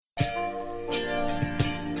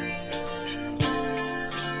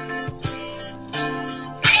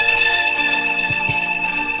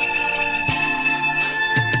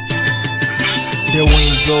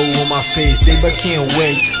glow on my face, babe, I can't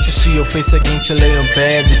wait to see your face again, to lay in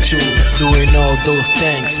bed with you, doing all those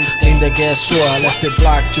things. Linda, guess what? I left the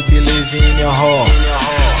block to be living in your heart,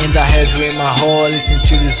 and I have you in my heart. Listen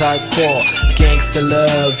to this hardcore gangsta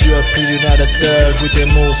love. You are pretty, not a thug, with the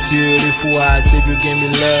most beautiful eyes, baby, you gave me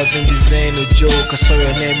love, and this ain't no joke. I saw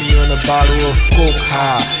your name on a bottle of coke,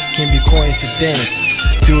 can't be coincidence.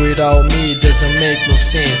 Do it all me, doesn't make no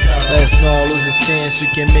sense. Let's not lose this chance, we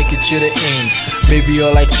can make it to the end. Baby,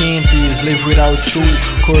 all I can't is live without you.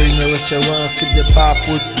 Korean restaurants, keep the pop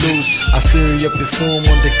with blues. I feel your perfume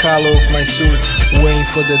on the collar of my suit, waiting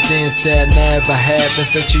for the dance that never happened.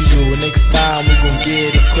 Said to you, next time we gon'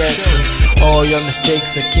 get it crackin'. All your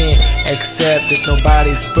mistakes I can't accept it.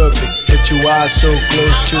 Nobody's perfect, but you are so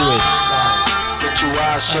close to it. But you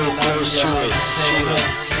are so close to it.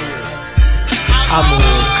 I'm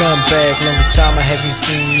gonna come back, long time I haven't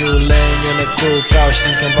seen you. Laying on the cold couch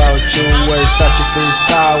thinking about you. I start to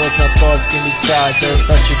freestyle, as my thoughts give me charge. I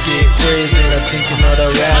start to get crazy and I think you're not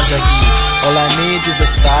around aqui. All I need is a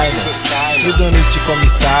silence. You don't need to call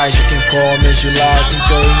me side, you can call me as you like. In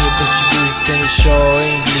Korean, Portuguese, Spanish or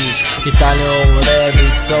English, Italian or whatever,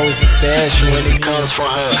 it's always special when it comes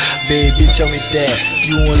from her. Baby, tell me that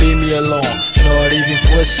you won't leave me alone, not even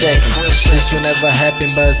for a second. This will never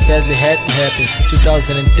happen, but sadly had to happen.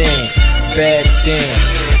 2010, back then,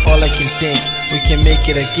 all I can think, we can make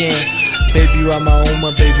it again. Baby, you are my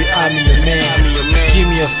woman, baby, I'm your man. Give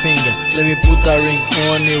me a finger, let me put that ring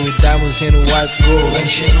on it, with diamonds and white gold and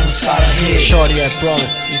shit inside her head. Shorty, I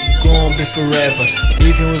promise, it's gonna be forever.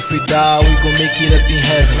 Even if we die, we gon' make it up in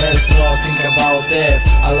heaven. Let's not think about death,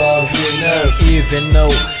 I love you enough. Even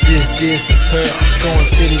though this is her, from one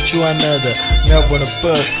city to another, Melbourne or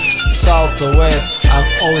Perth, south or west, I'm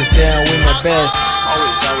always down with my best.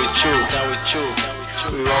 Always down with you,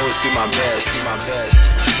 you will always be my best.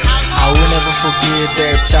 I will never forget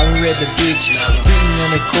that time we were at the beach, sitting on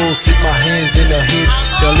the coast, with my hands in your hips,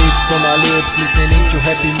 your lips on my lips, listening to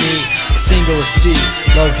Happy Me. Single G,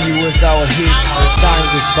 love you was our hit. As time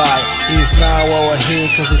goes by, it's now our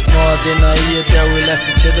hit, cause it's more than a year that we left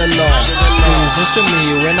each other alone. Please answer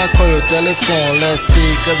me when I call your telephone. Let's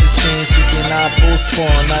take up this chance, you cannot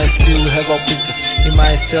postpone. I still have our pictures in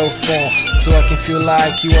my cell phone, so I can feel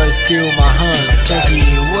like you are still my hun. Jackie,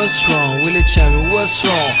 what's wrong? Will you tell me what's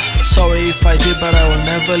wrong? Sorry if I did, but I will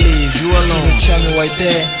never leave you alone. Can you tell me why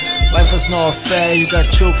there? Life was not fair, you got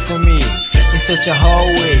choked from me in such a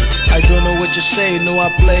hard way. I don't know what you say, no, I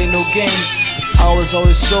play no games. I was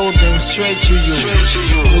always so damn straight to you.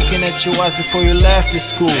 Looking at your eyes before you left the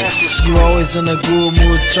school. You always in a good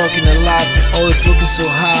mood, talking a lot, always looking so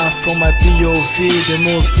high from my POV, the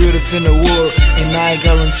most beautiful in the world. And I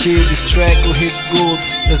guarantee this track will hit good,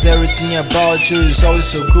 cause everything about you is always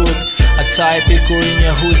so good. I type it in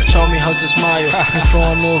your hood, tell me how to smile in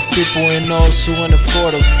front of people and also in the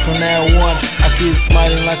photos. From now on, I keep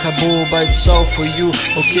smiling like a bull, but it's all for you,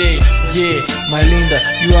 okay? Yeah, my Linda,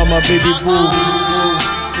 you are my baby boo.